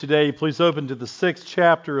Today, please open to the 6th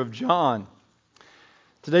chapter of John.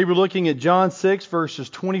 Today we're looking at John 6, verses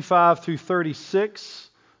 25 through 36,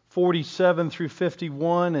 47 through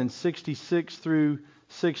 51, and 66 through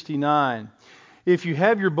 69. If you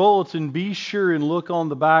have your bulletin, be sure and look on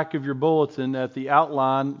the back of your bulletin at the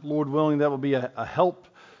outline. Lord willing, that will be a help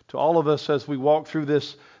to all of us as we walk through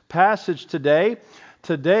this passage today.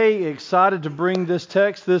 Today, excited to bring this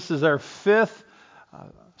text. This is our fifth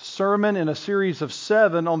sermon in a series of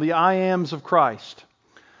 7 on the I Ams of Christ.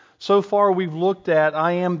 So far we've looked at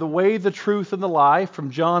I am the way, the truth, and the life from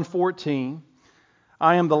John 14.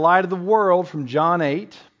 I am the light of the world from John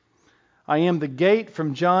 8. I am the gate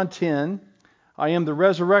from John 10. I am the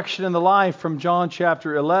resurrection and the life from John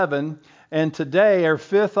chapter 11. And today our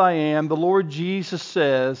fifth I am, the Lord Jesus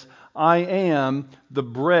says, I am the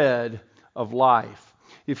bread of life.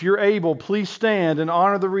 If you're able, please stand and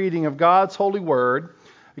honor the reading of God's holy word.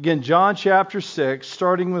 Again, John chapter 6,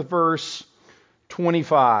 starting with verse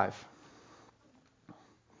 25.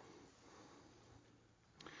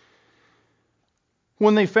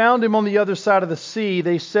 When they found him on the other side of the sea,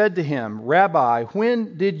 they said to him, Rabbi,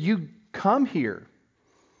 when did you come here?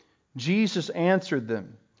 Jesus answered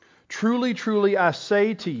them, Truly, truly, I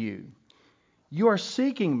say to you, you are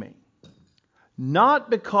seeking me, not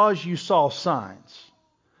because you saw signs,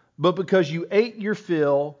 but because you ate your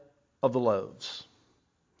fill of the loaves.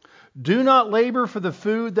 Do not labor for the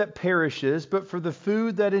food that perishes, but for the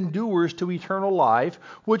food that endures to eternal life,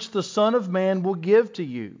 which the Son of Man will give to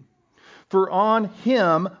you. For on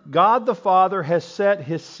him God the Father has set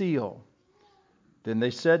his seal. Then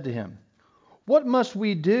they said to him, What must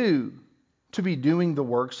we do to be doing the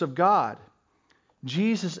works of God?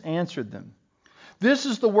 Jesus answered them, This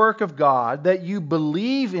is the work of God, that you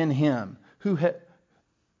believe in him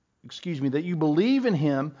that you believe in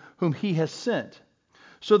him whom he has sent.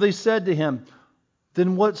 So they said to him,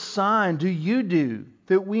 Then what sign do you do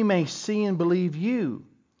that we may see and believe you?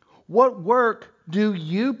 What work do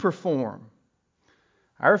you perform?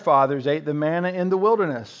 Our fathers ate the manna in the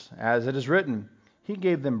wilderness, as it is written, He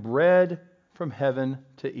gave them bread from heaven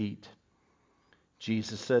to eat.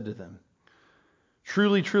 Jesus said to them,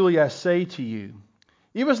 Truly, truly, I say to you,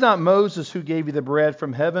 it was not Moses who gave you the bread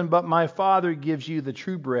from heaven, but my Father gives you the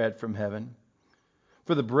true bread from heaven.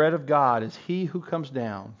 For the bread of God is he who comes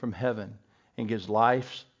down from heaven and gives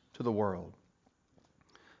life to the world.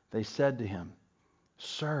 They said to him,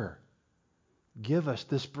 Sir, give us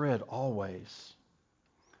this bread always.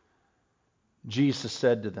 Jesus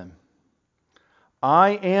said to them, I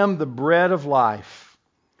am the bread of life.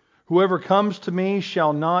 Whoever comes to me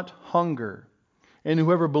shall not hunger, and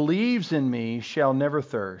whoever believes in me shall never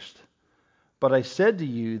thirst. But I said to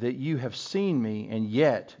you that you have seen me, and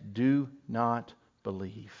yet do not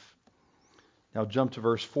believe. Now jump to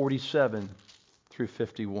verse 47 through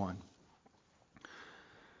 51.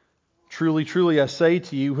 Truly, truly, I say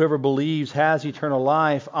to you, whoever believes has eternal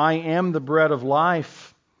life. I am the bread of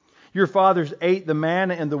life. Your fathers ate the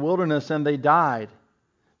manna in the wilderness, and they died.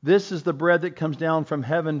 This is the bread that comes down from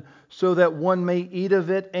heaven, so that one may eat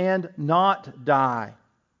of it and not die.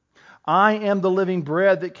 I am the living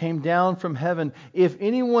bread that came down from heaven. If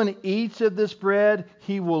anyone eats of this bread,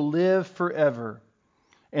 he will live forever.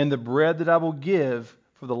 And the bread that I will give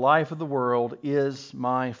for the life of the world is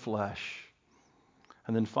my flesh.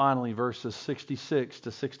 And then finally, verses 66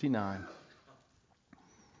 to 69.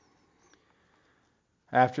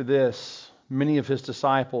 After this, many of his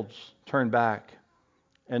disciples turned back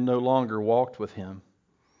and no longer walked with him.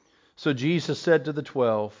 So Jesus said to the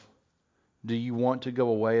 12, Do you want to go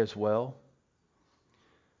away as well?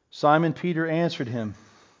 Simon Peter answered him,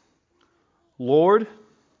 Lord,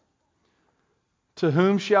 to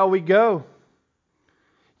whom shall we go?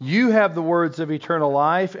 You have the words of eternal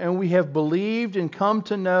life, and we have believed and come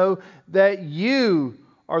to know that you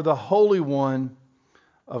are the Holy One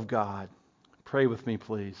of God. Pray with me,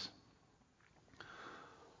 please.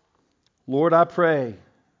 Lord, I pray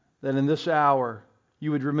that in this hour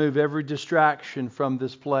you would remove every distraction from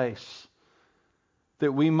this place,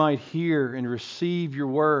 that we might hear and receive your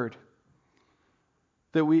word,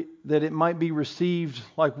 that it might be received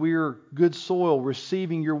like we're good soil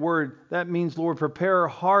receiving your word. That means, Lord, prepare our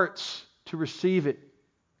hearts to receive it.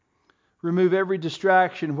 Remove every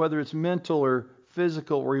distraction, whether it's mental or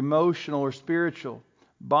physical or emotional or spiritual.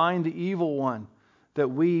 Bind the evil one, that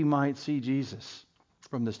we might see Jesus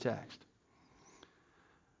from this text.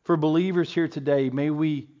 For believers here today, may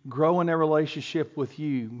we grow in our relationship with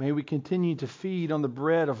you. May we continue to feed on the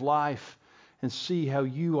bread of life and see how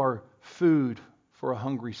you are food for a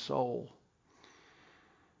hungry soul.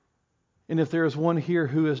 And if there is one here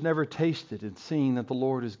who has never tasted and seen that the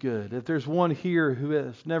Lord is good, if there's one here who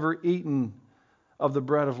has never eaten of the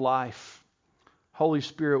bread of life, Holy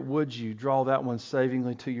Spirit, would you draw that one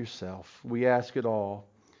savingly to yourself? We ask it all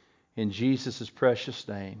in Jesus' precious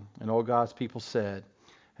name. And all God's people said,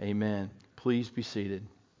 amen. Please be seated.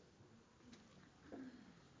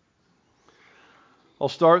 I'll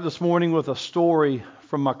start this morning with a story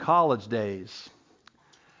from my college days.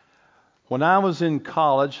 When I was in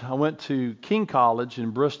college, I went to King College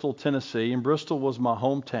in Bristol, Tennessee, and Bristol was my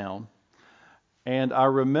hometown. And I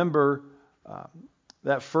remember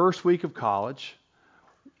that first week of college,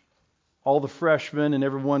 all the freshmen and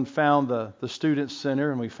everyone found the student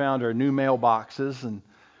center, and we found our new mailboxes, and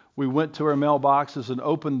we went to our mailboxes and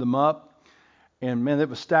opened them up, and man, it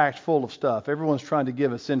was stacked full of stuff. Everyone's trying to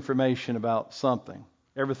give us information about something.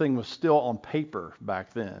 Everything was still on paper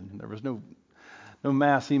back then. There was no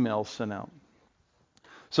mass emails sent out.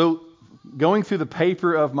 So going through the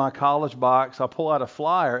paper of my college box, I pull out a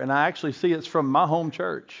flyer, and I actually see it's from my home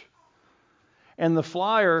church. And the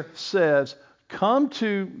flyer says, come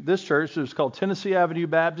to this church. It's called Tennessee Avenue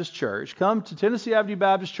Baptist Church. Come to Tennessee Avenue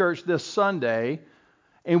Baptist Church this Sunday,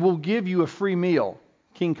 and we'll give you a free meal,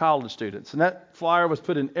 King College students. And that flyer was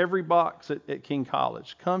put in every box at King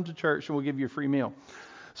College. Come to church, and we'll give you a free meal.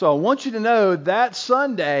 So I want you to know that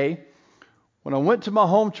Sunday, when I went to my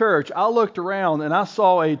home church, I looked around and I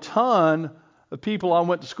saw a ton of people I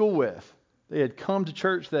went to school with. They had come to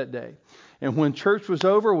church that day. And when church was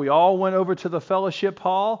over, we all went over to the fellowship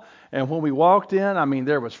hall. And when we walked in,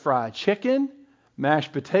 there was fried chicken,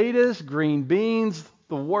 mashed potatoes, green beans,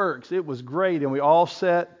 the works. It was great. And we all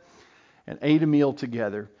sat and ate a meal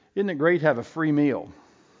together. Isn't it great to have a free meal?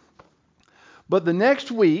 But the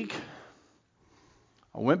next week,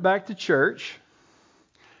 I went back to church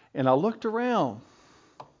and I looked around.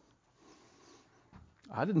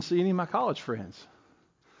 I didn't see any of my college friends.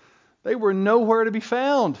 They were nowhere to be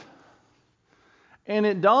found. And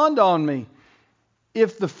it dawned on me,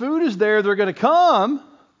 if the food is there, they're going to come.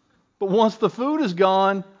 But once the food is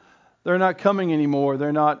gone, they're not coming anymore.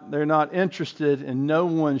 They're not interested, and no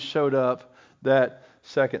one showed up that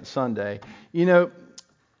second Sunday. You know,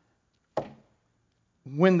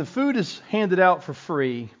 when the food is handed out for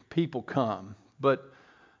free, people come. But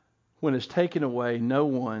when it's taken away, no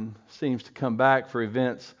one seems to come back for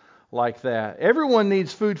events like that. Everyone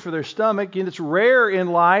needs food for their stomach, and it's rare in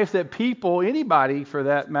life that people, anybody for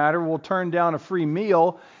that matter, will turn down a free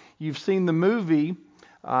meal. You've seen the movie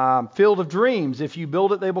Field of Dreams. If you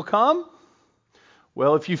build it, they will come.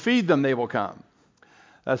 Well, if you feed them, they will come.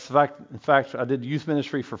 That's the fact. In fact, I did youth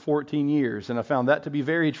ministry for 14 years, and I found that to be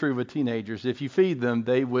very true with teenagers. If you feed them,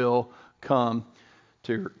 they will come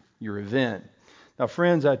to your event. Now,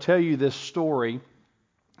 friends, I tell you this story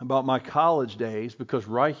about my college days because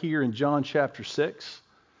right here in John chapter 6,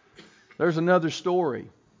 there's another story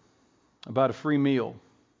about a free meal.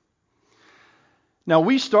 Now,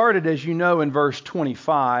 we started, as you know, in verse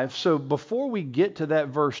 25. So before we get to that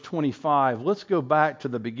verse 25, let's go back to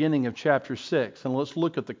the beginning of chapter 6 and let's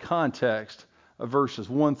look at the context of verses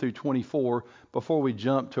 1 through 24 before we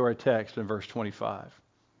jump to our text in verse 25.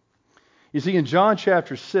 You see, in John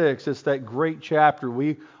chapter 6, it's that great chapter.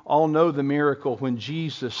 We all know the miracle when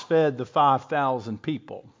Jesus fed the 5,000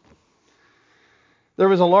 people. There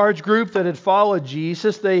was a large group that had followed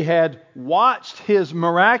Jesus. They had watched his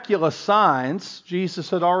miraculous signs. Jesus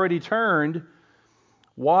had already turned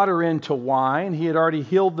water into wine. He had already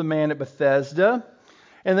healed the man at Bethesda.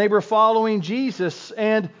 And they were following Jesus.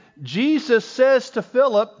 And Jesus says to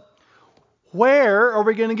Philip, where are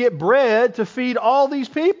we going to get bread to feed all these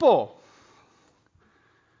people?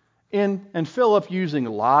 And Philip, using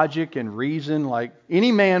logic and reason like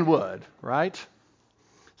any man would, right?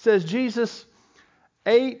 Says, Jesus,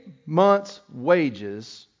 8 months'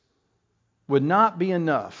 wages would not be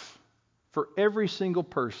enough for every single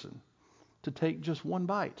person to take just one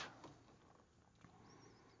bite.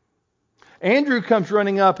 Andrew comes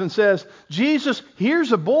running up and says, Jesus,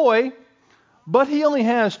 here's a boy, but he only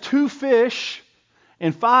has 2 fish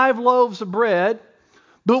and 5 loaves of bread.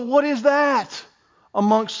 But what is that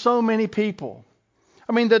amongst so many people?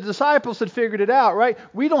 I mean, the disciples had figured it out, right?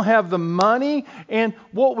 We don't have the money, and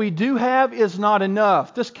what we do have is not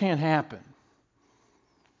enough. This can't happen.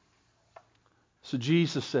 So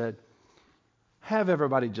Jesus said, have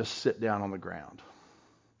everybody just sit down on the ground.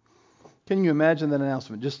 Can you imagine that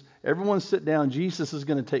announcement? Just everyone sit down. Jesus is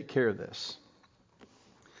going to take care of this.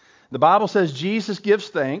 The Bible says Jesus gives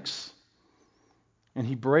thanks, and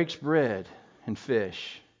he breaks bread and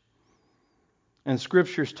fish. And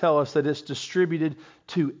scriptures tell us that it's distributed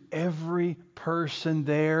to every person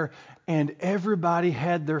there, and everybody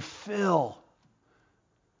had their fill.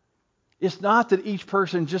 It's not that each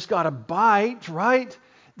person just got a bite, right?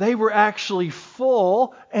 They were actually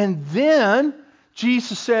full. And then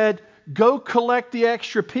Jesus said, go collect the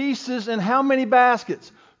extra pieces. And how many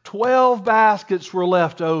baskets? 12 baskets were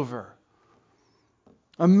left over.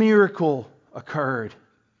 A miracle occurred.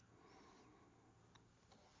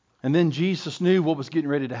 And then Jesus knew what was getting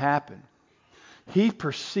ready to happen. He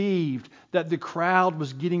perceived that the crowd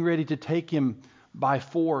was getting ready to take him by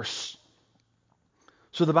force.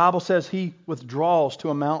 So the Bible says he withdraws to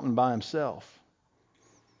a mountain by himself.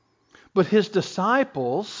 But his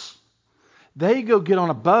disciples, they go get on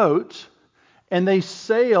a boat and they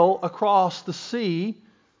sail across the Sea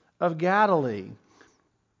of Galilee.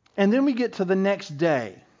 And then we get to the next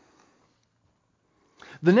day.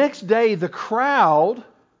 The next day, the crowd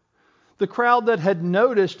that had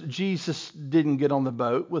noticed Jesus didn't get on the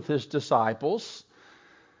boat with his disciples,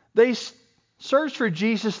 they searched for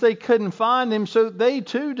Jesus. They couldn't find him, so they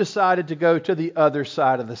too decided to go to the other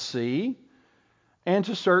side of the sea and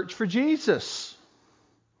to search for Jesus.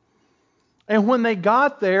 And when they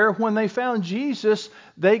got there, when they found Jesus,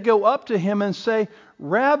 they go up to him and say,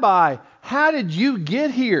 Rabbi, how did you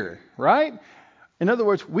get here? Right? In other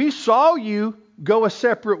words, we saw you go a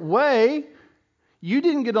separate way. You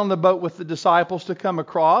didn't get on the boat with the disciples to come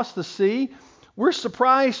across the sea. We're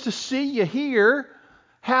surprised to see you here.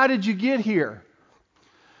 How did you get here?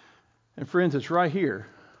 And friends, it's right here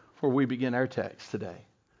where we begin our text today.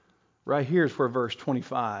 Right here is where verse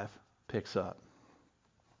 25 picks up.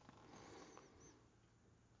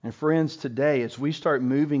 And friends, today, as we start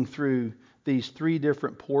moving through these three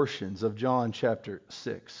different portions of John chapter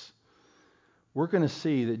 6, we're going to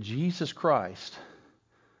see that Jesus Christ,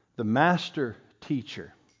 the master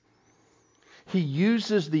teacher, he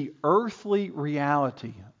uses the earthly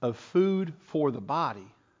reality of food for the body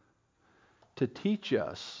to teach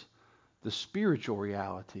us the spiritual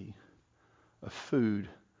reality of food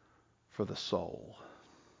for the soul.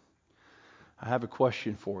 I have a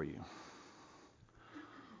question for you.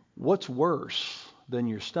 What's worse than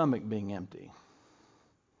your stomach being empty?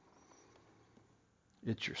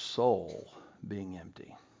 It's your soul being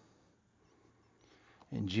empty.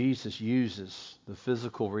 And Jesus uses the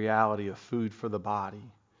physical reality of food for the body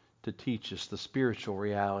to teach us the spiritual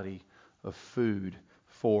reality of food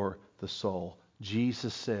for the soul.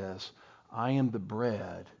 Jesus says, I am the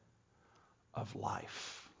bread of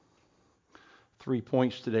life. 3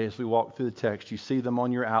 points today as we walk through the text. You see them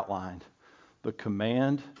on your outline. The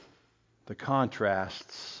command, the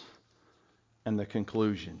contrasts, and the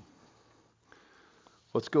conclusion.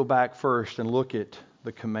 Let's go back first and look at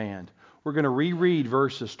the command. We're going to reread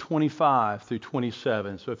verses 25 through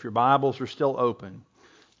 27. So if your Bibles are still open,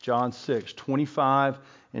 John 6, 25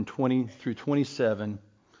 and 20 through 27,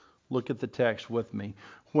 look at the text with me.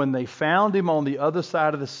 When they found him on the other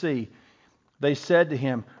side of the sea, they said to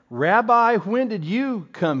him, Rabbi, when did you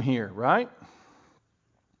come here? Right?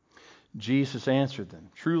 Jesus answered them,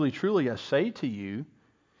 Truly, truly, I say to you,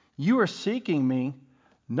 you are seeking me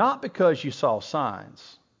not because you saw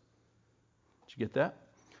signs. Did you get that?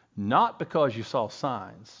 Not because you saw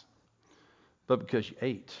signs, but because you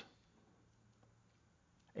ate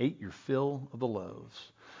your fill of the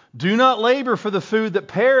loaves. Do not labor for the food that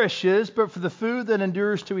perishes, but for the food that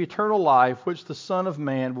endures to eternal life, which the Son of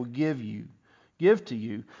Man will give to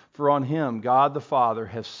you. For on him God the Father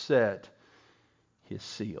has set his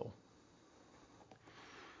seal.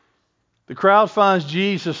 The crowd finds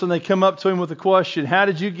Jesus and they come up to him with a question. How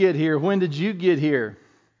did you get here? When did you get here?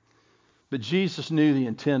 But Jesus knew the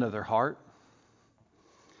intent of their heart.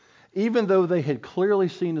 Even though they had clearly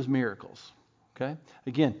seen his miracles. Okay?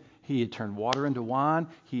 Again, he had turned water into wine.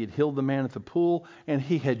 He had healed the man at the pool. And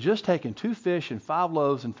he had just taken 2 fish and 5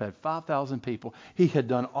 loaves and fed 5,000 people. He had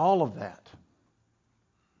done all of that.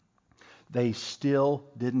 They still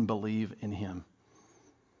didn't believe in him.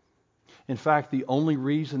 In fact, the only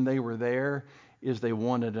reason they were there is they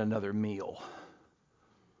wanted another meal.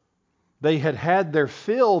 They had had their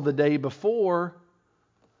fill the day before,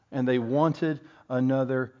 and they wanted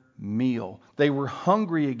another meal. They were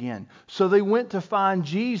hungry again. So they went to find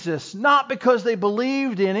Jesus, not because they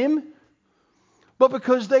believed in him, but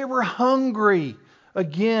because they were hungry.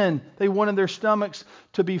 Again, they wanted their stomachs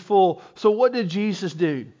to be full. So what did Jesus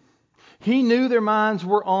do? He knew their minds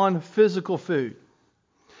were on physical food.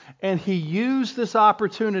 And he used this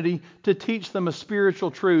opportunity to teach them a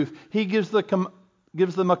spiritual truth. He gives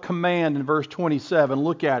them a command in verse 27.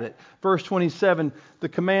 Look at it. Verse 27, the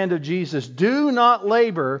command of Jesus. Do not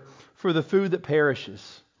labor for the food that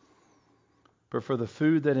perishes, but for the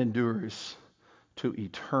food that endures to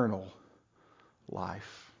eternal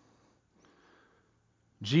life.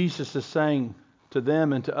 Jesus is saying to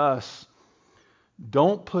them and to us,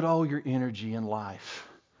 don't put all your energy in life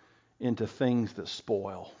into things that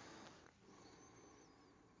spoil.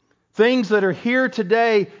 Things that are here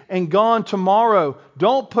today and gone tomorrow.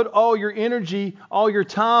 Don't put all your energy, all your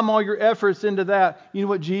time, all your efforts into that. You know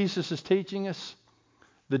what Jesus is teaching us?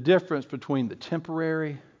 The difference between the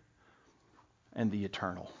temporary and the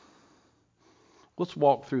eternal. Let's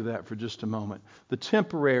walk through that for just a moment. The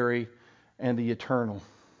temporary and the eternal.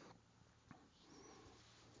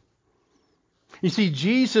 You see,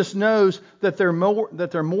 Jesus knows that they're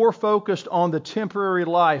more focused on the temporary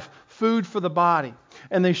life, food for the body,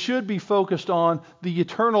 and they should be focused on the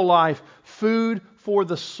eternal life, food for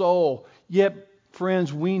the soul. Yet,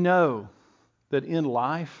 friends, we know that in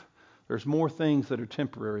life, there's more things that are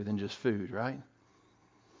temporary than just food, right?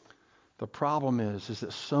 The problem is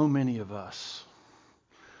that so many of us,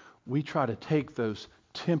 we try to take those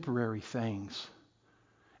temporary things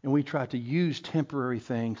and we try to use temporary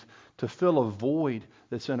things to fill a void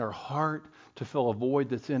that's in our heart, to fill a void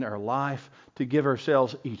that's in our life, to give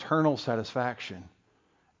ourselves eternal satisfaction.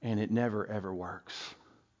 And it never, ever works.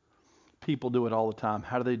 People do it all the time.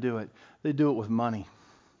 How do they do it? They do it with money.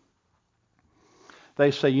 They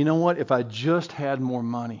say, you know what? If I just had more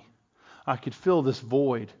money, I could fill this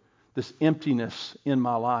void, this emptiness in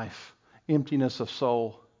my life, emptiness of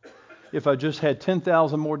soul. If I just had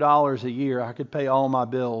 $10,000 more a year, I could pay all my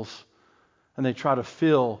bills. And they try to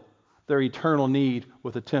fill their eternal need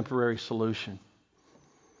with a temporary solution.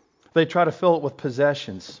 They try to fill it with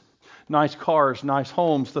possessions, nice cars, nice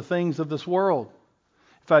homes, the things of this world.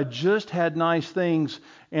 If I just had nice things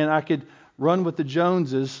and I could run with the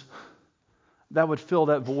Joneses, that would fill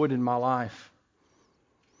that void in my life.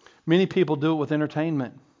 Many people do it with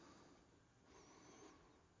entertainment.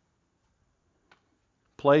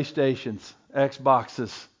 PlayStations,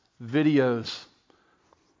 Xboxes, videos.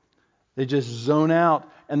 They just zone out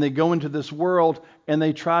and they go into this world and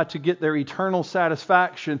they try to get their eternal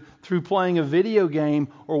satisfaction through playing a video game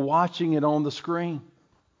or watching it on the screen.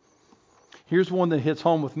 Here's one that hits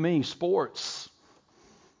home with me, sports.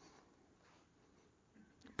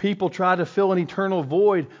 People try to fill an eternal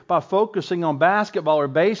void by focusing on basketball or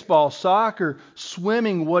baseball, soccer,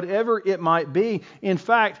 swimming, whatever it might be. In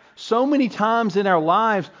fact, so many times in our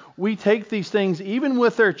lives, we take these things, even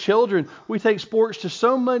with our children, we take sports to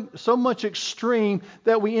so much extreme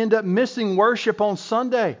that we end up missing worship on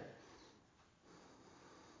Sunday.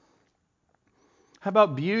 How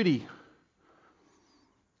about beauty?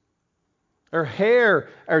 Our hair,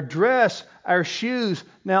 our dress, our shoes.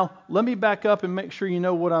 Now, let me back up and make sure you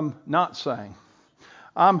know what I'm not saying.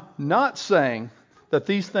 I'm not saying that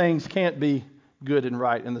these things can't be good and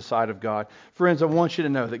right in the sight of God. Friends, I want you to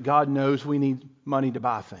know that God knows we need money to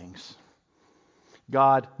buy things.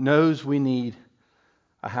 God knows we need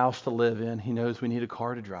a house to live in. He knows we need a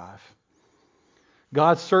car to drive.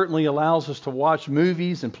 God certainly allows us to watch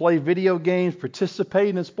movies and play video games,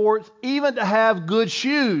 participate in sports, even to have good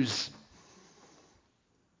shoes.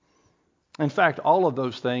 In fact, all of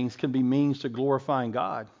those things can be means to glorifying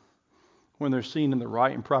God when they're seen in the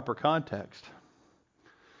right and proper context.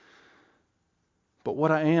 But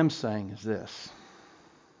what I am saying is this.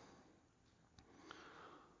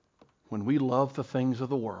 When we love the things of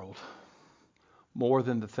the world more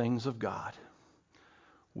than the things of God,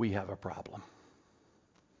 we have a problem.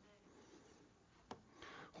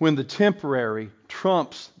 When the temporary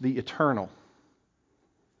trumps the eternal,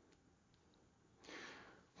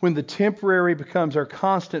 when the temporary becomes our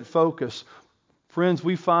constant focus, friends,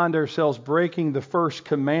 we find ourselves breaking the first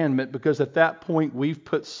commandment because at that point we've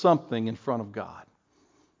put something in front of God.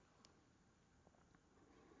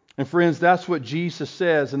 And friends, that's what Jesus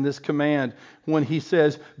says in this command when he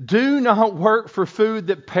says, do not work for food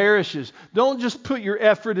that perishes. Don't just put your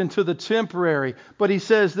effort into the temporary. But he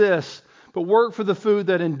says this, but work for the food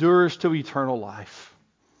that endures to eternal life.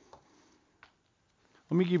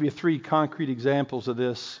 Let me give you 3 concrete examples of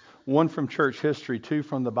this. 1 from church history, 2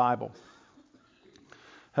 from the Bible.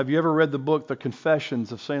 Have you ever read the book, The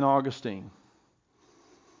Confessions of St. Augustine?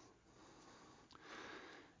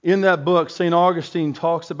 In that book, St. Augustine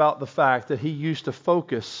talks about the fact that he used to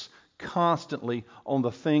focus constantly on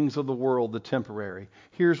the things of the world, the temporary.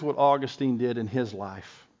 Here's what Augustine did in his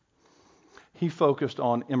life. He focused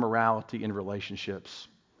on immorality in relationships.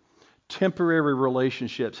 Temporary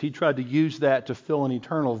relationships. He tried to use that to fill an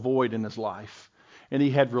eternal void in his life. And he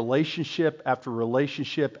had relationship after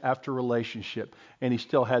relationship after relationship. And he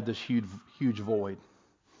still had this huge void.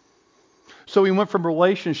 So he went from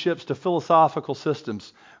relationships to philosophical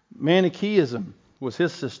systems. Manichaeism was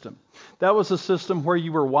his system. That was a system where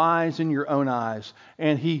you were wise in your own eyes,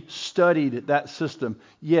 and he studied that system,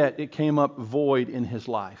 yet it came up void in his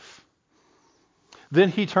life. Then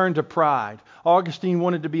he turned to pride. Augustine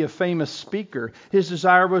wanted to be a famous speaker. His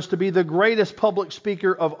desire was to be the greatest public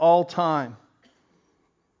speaker of all time.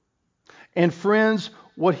 And friends,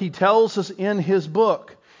 what he tells us in his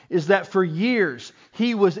book is that for years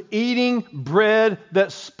he was eating bread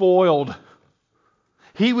that spoiled.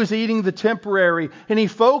 He was eating the temporary, and he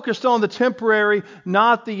focused on the temporary,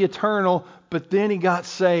 not the eternal, but then he got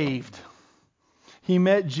saved. He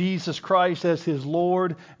met Jesus Christ as his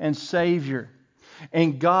Lord and Savior.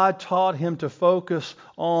 And God taught him to focus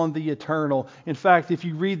on the eternal. In fact, if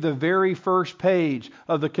you read the very first page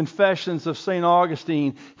of the Confessions of St.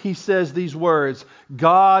 Augustine, he says these words,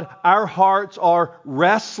 God, our hearts are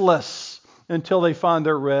restless until they find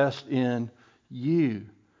their rest in you,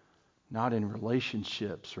 not in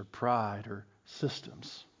relationships or pride or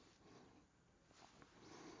systems.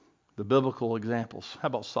 The biblical examples. How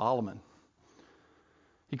about Solomon?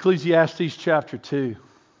 Ecclesiastes chapter 2.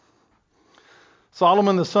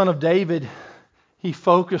 Solomon, the son of David, he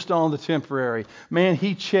focused on the temporary. Man,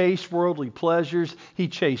 he chased worldly pleasures. He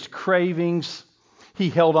chased cravings. He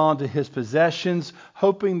held on to his possessions,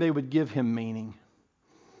 hoping they would give him meaning.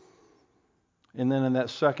 And then in that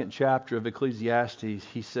second chapter of Ecclesiastes,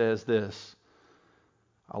 he says this,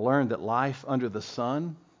 I learned that life under the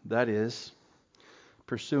sun, that is,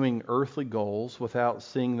 pursuing earthly goals without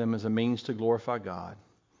seeing them as a means to glorify God,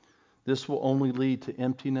 this will only lead to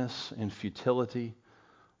emptiness and futility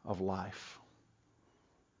of life.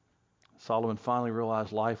 Solomon finally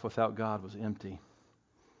realized life without God was empty.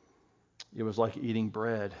 It was like eating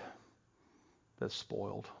bread that's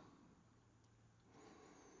spoiled.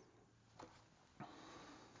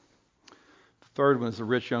 The third one is the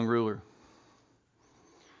rich young ruler.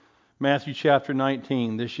 Matthew chapter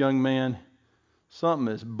 19. This young man,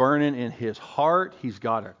 something is burning in his heart. He's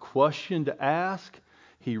got a question to ask.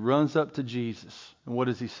 He runs up to Jesus. And what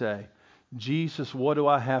does he say? Jesus, what do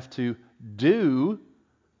I have to do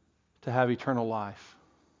to have eternal life?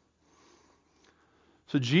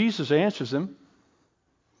 So Jesus answers him,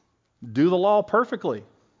 do the law perfectly,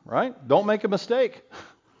 right? Don't make a mistake.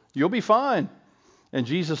 You'll be fine. And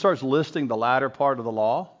Jesus starts listing the latter part of the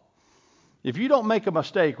law. If you don't make a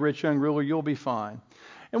mistake, rich young ruler, you'll be fine.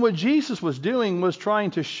 And what Jesus was doing was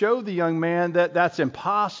trying to show the young man that that's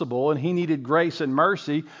impossible and he needed grace and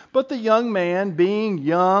mercy. But the young man, being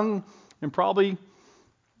young and probably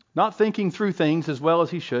not thinking through things as well as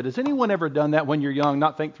he should. Has anyone ever done that when you're young,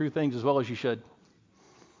 not think through things as well as you should?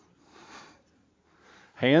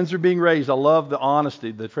 Hands are being raised. I love the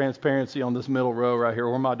honesty, the transparency on this middle row right here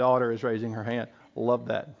where my daughter is raising her hand. Love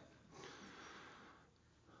that.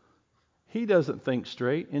 He doesn't think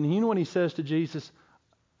straight. And you know what he says to Jesus?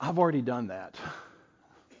 I've already done that.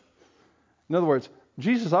 In other words,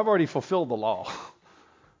 Jesus, I've already fulfilled the law.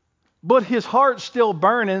 But his heart's still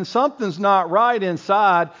burning. Something's not right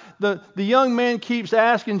inside. The young man keeps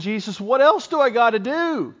asking Jesus, what else do I got to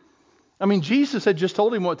do? I mean, Jesus had just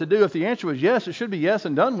told him what to do. If the answer was yes, it should be yes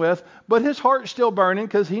and done with. But his heart's still burning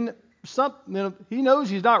because he knows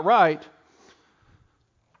he's not right.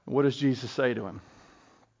 What does Jesus say to him?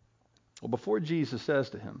 Well, before Jesus says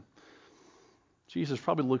to him, Jesus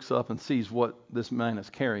probably looks up and sees what this man is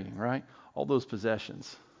carrying, right? All those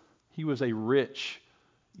possessions. He was a rich,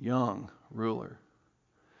 young ruler.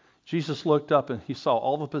 Jesus looked up and he saw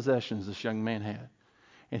all the possessions this young man had.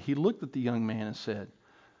 And he looked at the young man and said,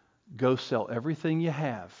 go sell everything you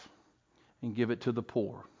have and give it to the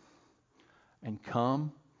poor. And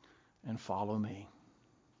come and follow me.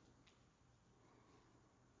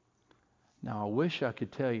 Now, I wish I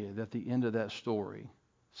could tell you that the end of that story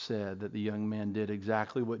said that the young man did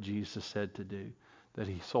exactly what Jesus said to do, that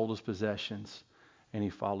he sold his possessions and he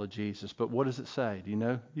followed Jesus. But what does it say? Do you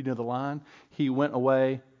know? You know the line? He went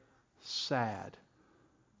away sad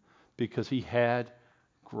because he had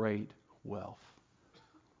great wealth.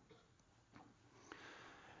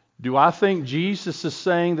 Do I think Jesus is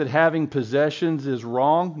saying that having possessions is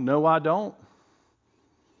wrong? No, I don't.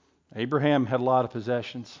 Abraham had a lot of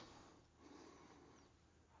possessions.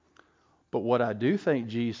 But what I do think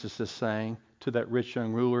Jesus is saying to that rich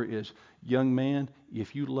young ruler is, young man,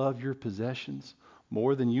 if you love your possessions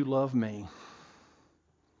more than you love me,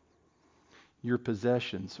 your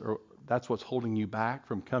possessions, that's what's holding you back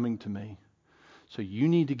from coming to me. So you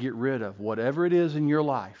need to get rid of whatever it is in your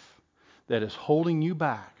life that is holding you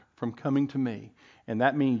back from coming to me. And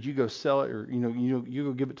that means you go sell it, or you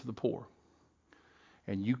go give it to the poor.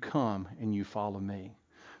 And you come and you follow me.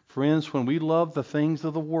 Friends, when we love the things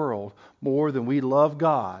of the world more than we love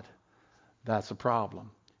God, that's a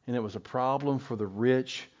problem. And it was a problem for the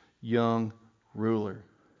rich young ruler.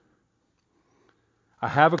 I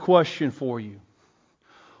have a question for you.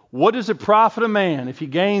 What does it profit a man if he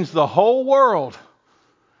gains the whole world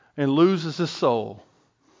and loses his soul?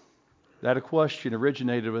 That question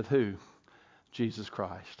originated with who? Jesus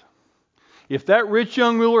Christ. If that rich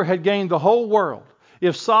young ruler had gained the whole world,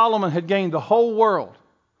 if Solomon had gained the whole world,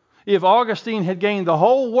 if Augustine had gained the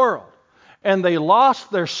whole world, and they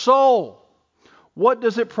lost their soul, what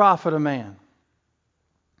does it profit a man?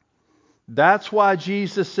 That's why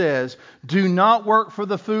Jesus says, do not work for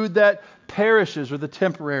the food that perishes or the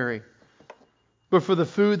temporary, but for the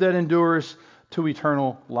food that endures to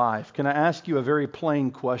eternal life. Can I ask you a very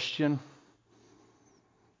plain question?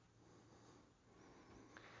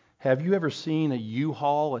 Have you ever seen a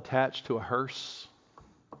U-Haul attached to a hearse?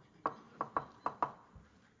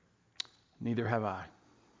 Neither have I.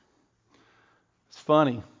 It's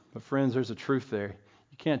funny, but friends, there's a truth there.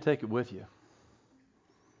 You can't take it with you.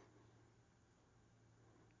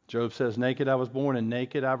 Job says, naked I was born and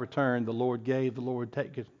naked I returned. The Lord gave, the Lord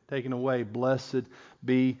taken away. Blessed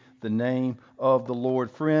be the name of the Lord.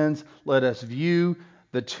 Friends, let us view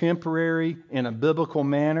the temporary in a biblical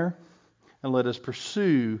manner, and let us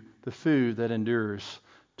pursue the food that endures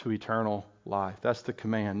to eternal life. That's the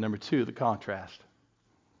command. Number 2, the contrast.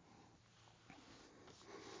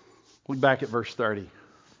 Look back at verse 30.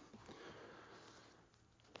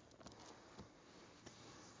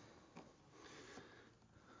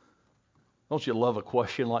 Don't you love a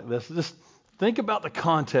question like this? Just think about the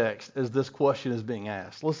context as this question is being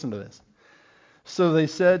asked. Listen to this. So they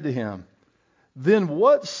said to him, then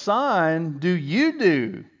what sign do you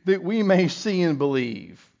do that we may see and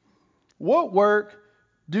believe? What work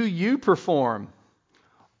do you perform?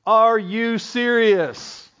 Are you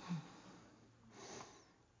serious?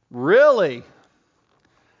 Really?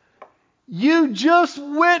 You just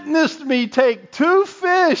witnessed me take 2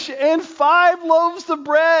 fish and 5 loaves of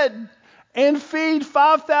bread and feed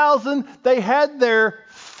 5,000. They had their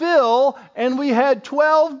fill, and we had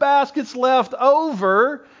 12 baskets left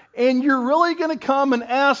over. And you're really going to come and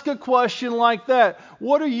ask a question like that?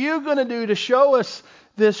 What are you going to do to show us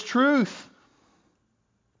this truth?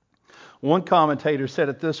 One commentator said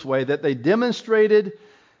it this way, that they demonstrated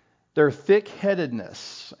their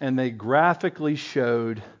thick-headedness and they graphically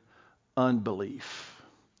showed unbelief.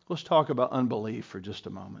 Let's talk about unbelief for just a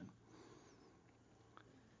moment.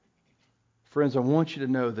 Friends, I want you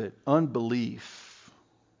to know that unbelief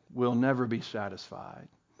will never be satisfied,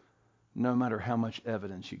 no matter how much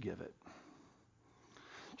evidence you give it.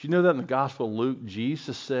 Do you know that in the Gospel of Luke,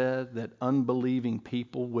 Jesus said that unbelieving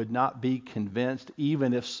people would not be convinced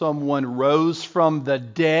even if someone rose from the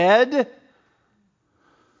dead?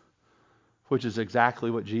 Which is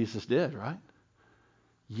exactly what Jesus did, right?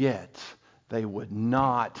 Yet they would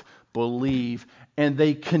not believe, and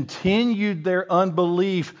they continued their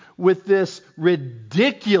unbelief with this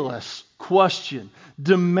ridiculous question,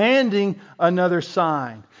 demanding another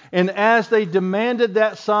sign. And as they demanded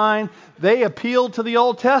that sign, they appealed to the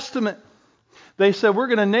Old Testament. They said, we're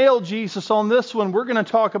going to nail Jesus on this one. We're going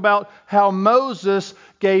to talk about how Moses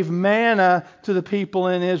gave manna to the people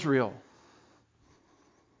in Israel.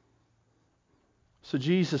 So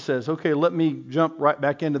Jesus says, okay, let me jump right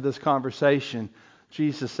back into this conversation.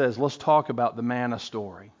 Jesus says, let's talk about the manna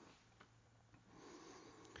story.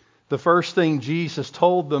 The first thing Jesus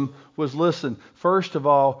told them was, listen, first of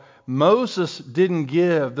all, Moses didn't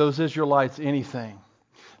give those Israelites anything.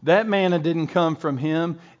 That manna didn't come from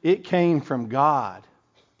him. It came from God.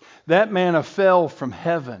 That manna fell from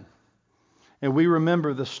heaven. And we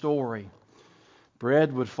remember the story.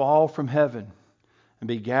 Bread would fall from heaven and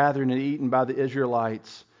be gathered and eaten by the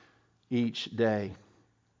Israelites each day.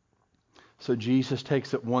 So Jesus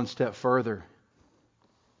takes it one step further.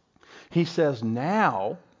 He says,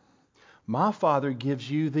 now my Father gives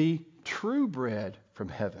you the true bread from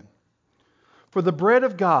heaven. For the bread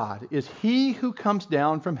of God is he who comes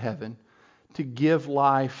down from heaven to give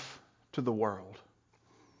life to the world.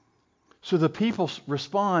 So the people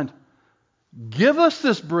respond, give us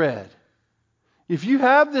this bread. If you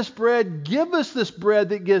have this bread, give us this bread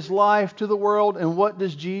that gives life to the world. And what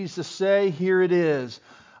does Jesus say? Here it is.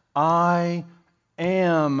 I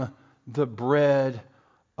am the bread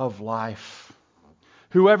of life.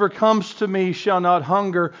 Whoever comes to me shall not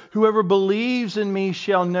hunger. Whoever believes in me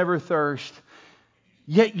shall never thirst.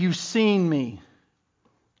 Yet you've seen me,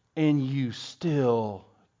 and you still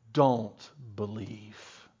don't believe.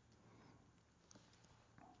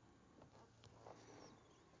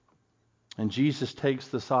 And Jesus takes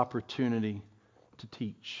this opportunity to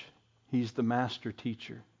teach. He's the master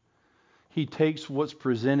teacher. He takes what's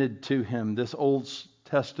presented to him, this Old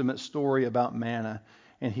Testament story about manna,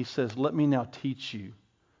 and he says, let me now teach you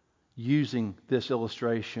using this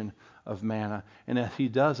illustration of manna. And as he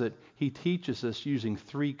does it, he teaches us using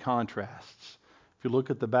three contrasts. If you look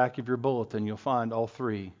at the back of your bulletin, you'll find all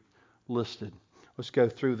three listed. Let's go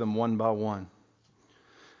through them one by one.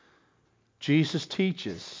 Jesus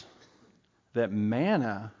teaches that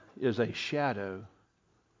manna is a shadow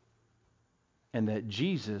and that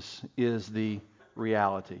Jesus is the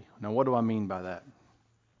reality. Now, what do I mean by that?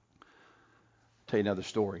 I'll tell you another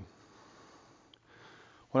story.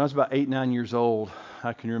 When I was about 8, 9 years old,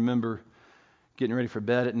 I can remember getting ready for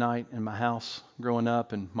bed at night in my house growing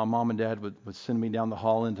up, and my mom and dad would send me down the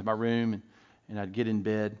hall into my room, and I'd get in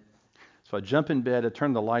bed. So I'd jump in bed, I'd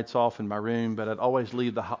turn the lights off in my room, but I'd always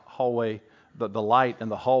leave the hallway, the light in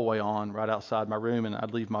the hallway on right outside my room, and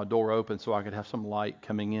I'd leave my door open so I could have some light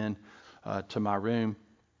coming in to my room.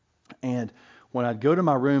 And when I'd go to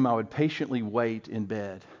my room, I would patiently wait in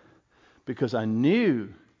bed because I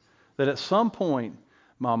knew that at some point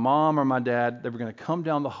my mom or my dad, they were going to come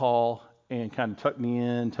down the hall and kind of tuck me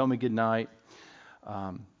in, tell me good night,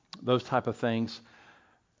 those type of things.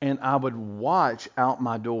 And I would watch out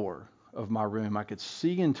my door of my room. I could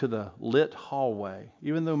see into the lit hallway.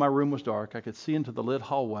 Even though my room was dark, I could see into the lit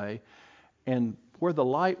hallway. And where the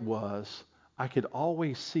light was, I could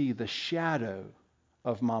always see the shadow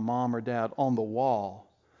of my mom or dad on the wall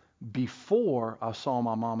before I saw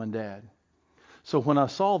my mom and dad. So when I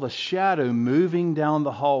saw the shadow moving down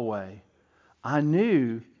the hallway, I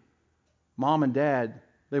knew mom and dad,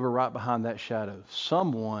 they were right behind that shadow.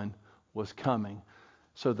 Someone was coming.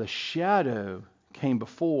 So the shadow came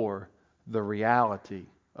before the reality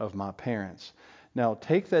of my parents. Now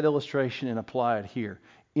take that illustration and apply it here.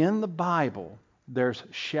 In the Bible, there's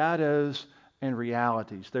shadows and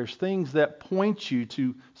realities. There's things that point you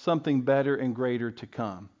to something better and greater to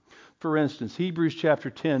come. For instance, Hebrews chapter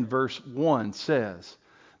 10 verse 1 says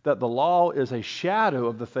that the law is a shadow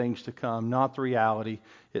of the things to come, not the reality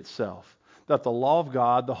itself. That the law of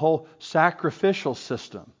God, the whole sacrificial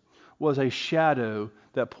system, was a shadow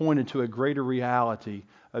that pointed to a greater reality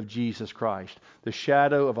of Jesus Christ. The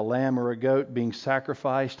shadow of a lamb or a goat being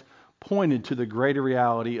sacrificed pointed to the greater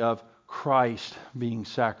reality of Christ being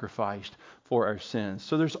sacrificed for our sins.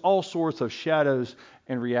 So there's all sorts of shadows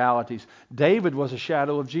and realities. David was a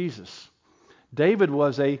shadow of Jesus. David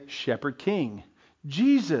was a shepherd king.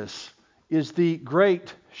 Jesus is the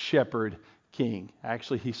great shepherd king.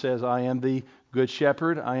 Actually, he says, I am the good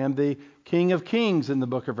shepherd. I am the King of Kings in the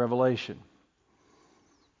book of Revelation.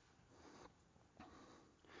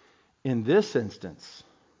 In this instance,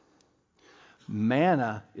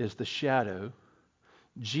 manna is the shadow.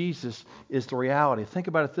 Jesus is the reality. Think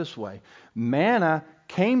about it this way. Manna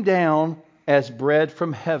came down as bread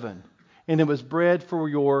from heaven, and it was bread for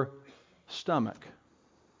your stomach.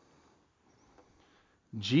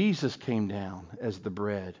 Jesus came down as the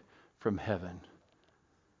bread from heaven,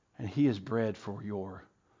 and he is bread for your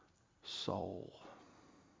soul.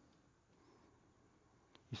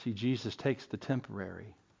 You see, Jesus takes the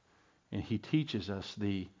temporary and he teaches us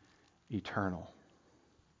the eternal.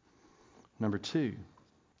 Number 2,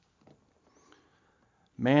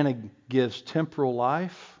 manna gives temporal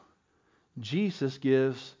life. Jesus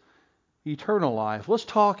gives eternal life. Let's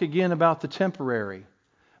talk again about the temporary.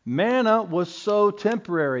 Manna was so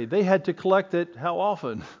temporary. They had to collect it how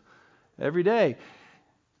often? Every day.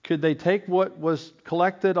 Could they take what was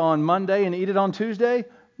collected on Monday and eat it on Tuesday?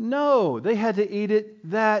 No, they had to eat it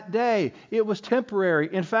that day. It was temporary.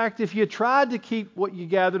 In fact, if you tried to keep what you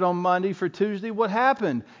gathered on Monday for Tuesday, what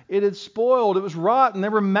happened? It had spoiled. It was rotten. There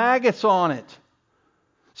were maggots on it.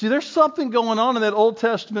 See, there's something going on in that Old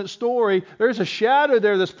Testament story. There's a shadow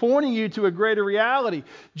there that's pointing you to a greater reality.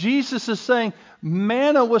 Jesus is saying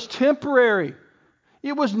manna was temporary.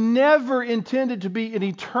 It was never intended to be an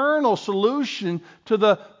eternal solution to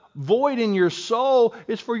the void in your soul.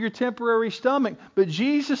 It's for your temporary stomach. But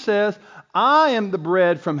Jesus says, I am the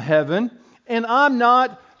bread from heaven, and I'm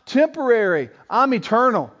not temporary. I'm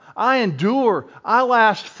eternal. I endure. I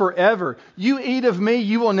last forever. You eat of me,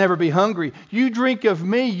 you will never be hungry. You drink of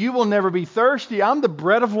me, you will never be thirsty. I'm the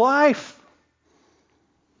bread of life.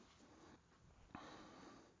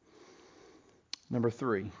 Number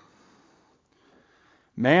 3.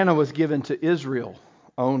 Manna was given to Israel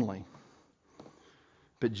only.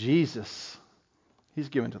 But Jesus, he's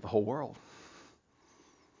given to the whole world.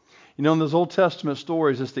 You know, in those Old Testament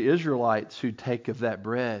stories, it's the Israelites who take of that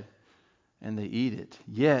bread and they eat it.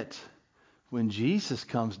 Yet, when Jesus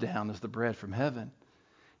comes down as the bread from heaven,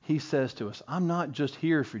 he says to us, I'm not just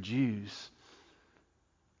here for Jews.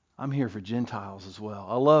 I'm here for Gentiles as well.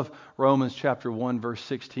 I love Romans chapter 1, verse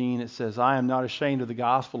 16. It says, I am not ashamed of the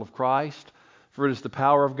gospel of Christ, for it is the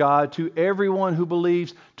power of God to everyone who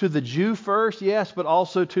believes, to the Jew first, yes, but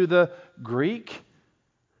also to the Greek.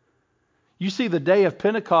 You see the day of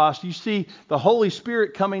Pentecost, you see the Holy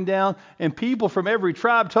Spirit coming down, and people from every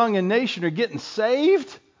tribe, tongue, and nation are getting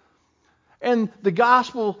saved. And the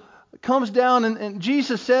gospel comes down, and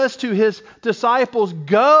Jesus says to his disciples,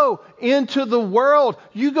 go into the world.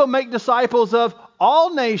 You go make disciples of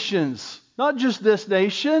all nations, not just this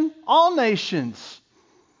nation, all nations.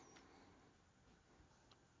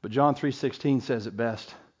 But John 3:16 says it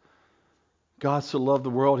best. God so loved the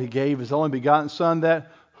world, he gave his only begotten Son,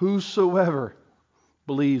 that whosoever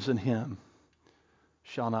believes in him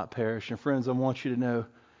shall not perish. And friends, I want you to know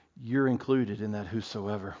you're included in that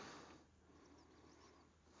whosoever.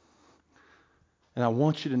 And I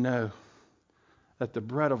want you to know that the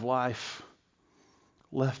bread of life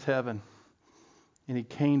left heaven and he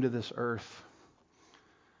came to this earth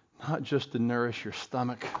not just to nourish your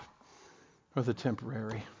stomach or the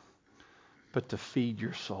temporary, but to feed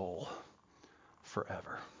your soul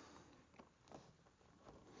forever.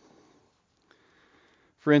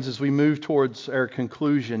 Friends, as we move towards our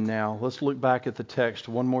conclusion now, let's look back at the text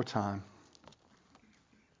one more time,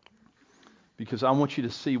 because I want you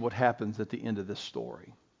to see what happens at the end of this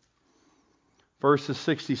story. Verses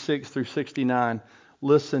 66 through 69,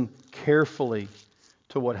 listen carefully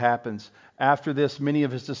to what happens. After this, many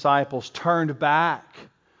of his disciples turned back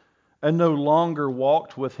and no longer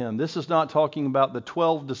walked with him. This is not talking about the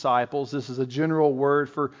 12 disciples. This is a general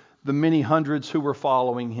word for the many hundreds who were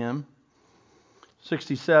following him.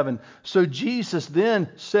 67. So Jesus then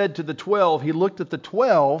said to the 12, he looked at the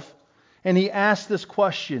 12 and he asked this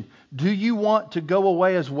question, do you want to go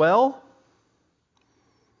away as well?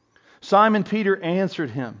 Simon Peter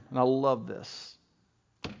answered him, and I love this.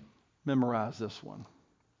 Memorize this one.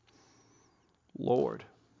 Lord,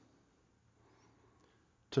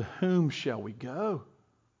 to whom shall we go?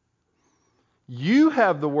 You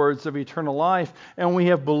have the words of eternal life, and we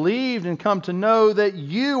have believed and come to know that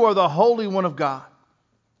you are the Holy One of God.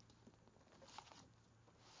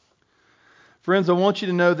 Friends, I want you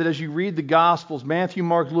to know that as you read the Gospels, Matthew,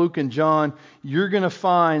 Mark, Luke, and John, you're going to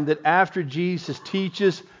find that after Jesus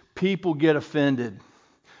teaches, people get offended.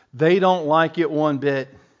 They don't like it one bit.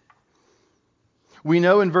 We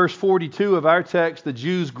know in verse 42 of our text, the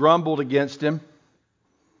Jews grumbled against him.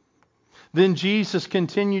 Then Jesus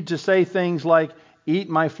continued to say things like, eat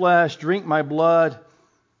my flesh, drink my blood,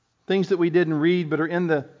 things that we didn't read but are in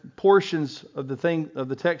the portions of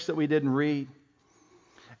the text that we didn't read.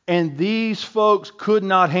 And these folks could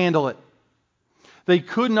not handle it. They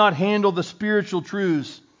could not handle the spiritual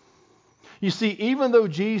truths. You see, even though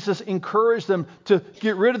Jesus encouraged them to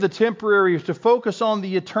get rid of the temporary, to focus on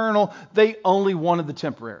the eternal, they only wanted the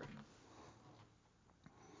temporary.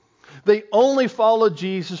 They only followed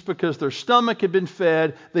Jesus because their stomach had been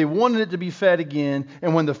fed. They wanted it to be fed again.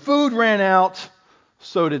 And when the food ran out,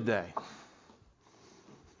 so did they.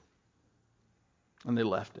 And they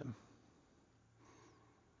left him.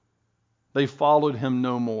 They followed him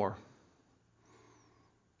no more.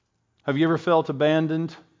 Have you ever felt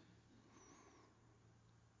abandoned?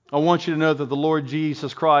 I want you to know that the Lord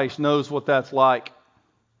Jesus Christ knows what that's like.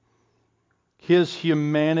 His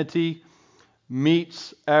humanity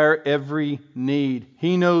meets our every need.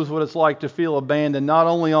 He knows what it's like to feel abandoned, not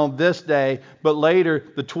only on this day, but later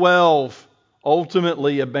the 12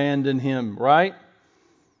 ultimately abandon him, right?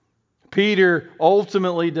 Peter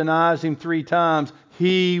ultimately denies him 3 times.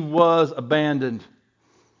 He was abandoned.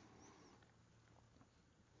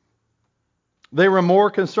 They were more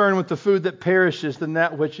concerned with the food that perishes than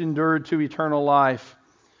that which endured to eternal life.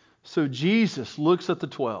 So Jesus looks at the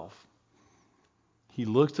 12. He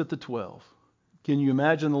looks at the 12. Can you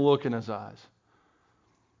imagine the look in his eyes?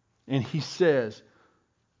 And he says,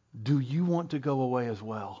 do you want to go away as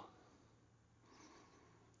well?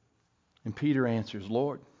 And Peter answers,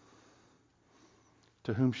 Lord,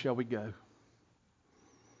 to whom shall we go?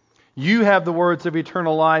 You have the words of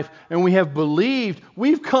eternal life, and we have believed.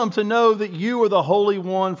 We've come to know that you are the Holy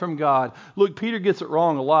One from God. Look, Peter gets it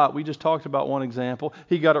wrong a lot. We just talked about one example.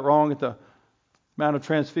 He got it wrong at the Mount of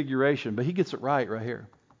Transfiguration, but he gets it right here.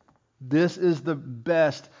 This is the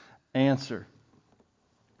best answer.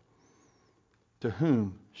 To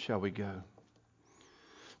whom shall we go?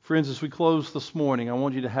 Friends, as we close this morning, I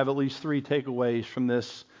want you to have at least 3 takeaways from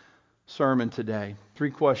this sermon today. 3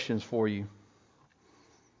 questions for you.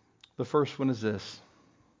 The first one is this.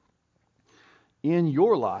 In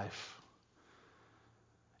your life,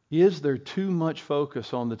 is there too much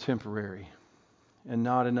focus on the temporary and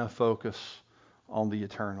not enough focus on the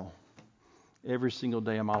eternal. Every single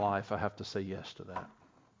day of my life, I have to say yes to that.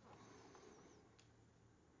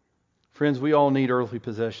 Friends, we all need earthly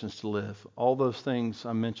possessions to live. All those things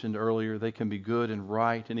I mentioned earlier, they can be good and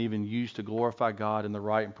right and even used to glorify God in the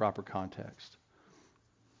right and proper context.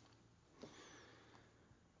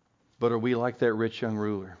 But are we like that rich young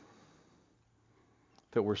ruler?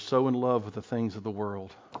 That we're so in love with the things of the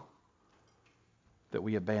world that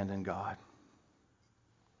we abandon God?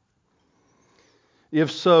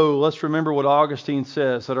 If so, let's remember what Augustine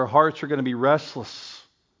says, that our hearts are going to be restless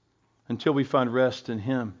until we find rest in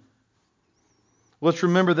Him. Let's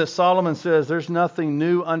remember that Solomon says there's nothing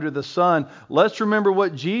new under the sun. Let's remember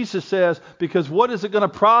what Jesus says, because what is it going to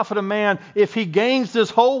profit a man if he gains this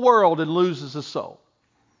whole world and loses his soul?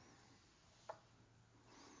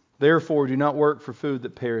 Therefore, do not work for food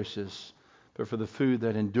that perishes, but for the food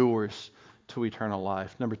that endures to eternal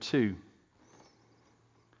life. Number 2,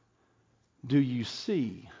 do you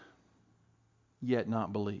see yet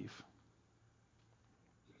not believe?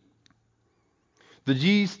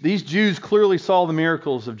 These Jews clearly saw the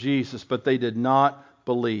miracles of Jesus, but they did not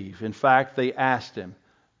believe. In fact, they asked Him,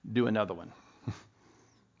 do another one.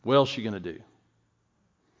 What else are you going to do?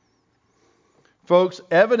 Folks,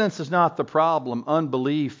 evidence is not the problem.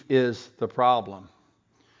 Unbelief is the problem.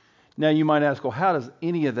 Now you might ask, well, how does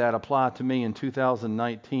any of that apply to me in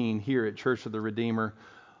 2019 here at Church of the Redeemer?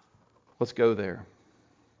 Let's go there.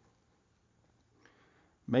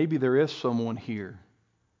 Maybe there is someone here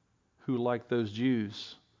who, like those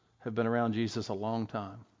Jews, have been around Jesus a long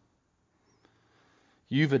time.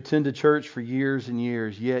 You've attended church for years and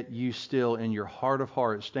years, yet you still, in your heart of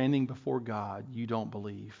hearts, standing before God, you don't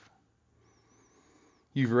believe.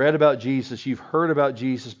 You've read about Jesus, you've heard about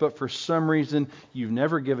Jesus, but for some reason, you've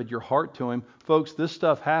never given your heart to Him. Folks, this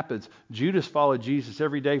stuff happens. Judas followed Jesus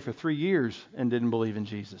every day for 3 years and didn't believe in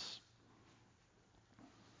Jesus.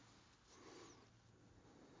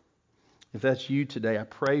 If that's you today, I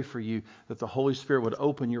pray for you that the Holy Spirit would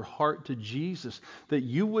open your heart to Jesus, that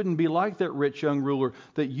you wouldn't be like that rich young ruler,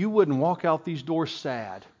 that you wouldn't walk out these doors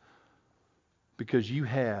sad because you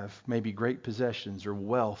have maybe great possessions or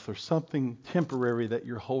wealth or something temporary that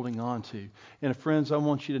you're holding on to. And friends, I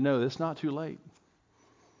want you to know it's not too late.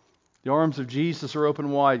 The arms of Jesus are open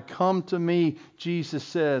wide. Come to me, Jesus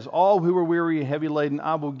says, all who are weary and heavy laden,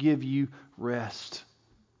 I will give you rest.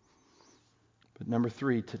 But number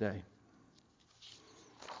 3 today.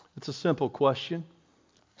 It's a simple question,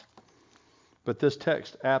 but this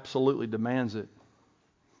text absolutely demands it.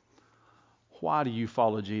 Why do you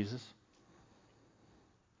follow Jesus?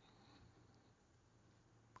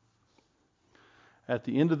 At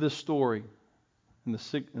the end of this story, in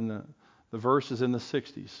the verses in the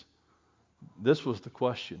 60s, this was the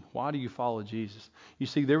question. Why do you follow Jesus? You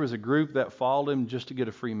see, there was a group that followed Him just to get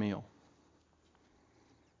a free meal.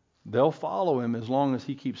 They'll follow Him as long as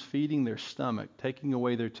He keeps feeding their stomach, taking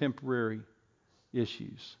away their temporary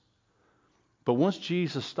issues. But once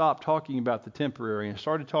Jesus stopped talking about the temporary and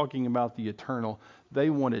started talking about the eternal,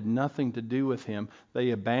 they wanted nothing to do with Him.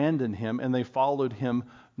 They abandoned Him and they followed Him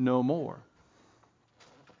no more.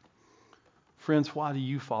 Friends, why do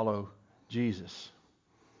you follow Jesus?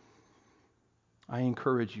 I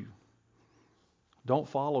encourage you, don't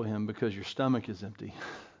follow Him because your stomach is empty,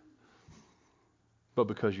 but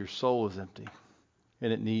because your soul is empty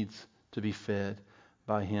and it needs to be fed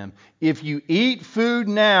by Him. If you eat food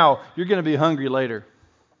now, you're going to be hungry later.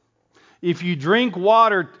 If you drink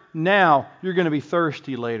water now, you're going to be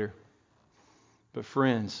thirsty later. But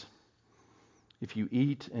friends, if you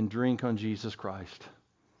eat and drink on Jesus Christ,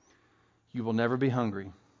 you will never be hungry.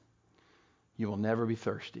 You will never be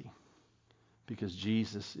thirsty, because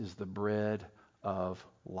Jesus is the bread of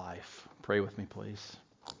life. Pray with me, please.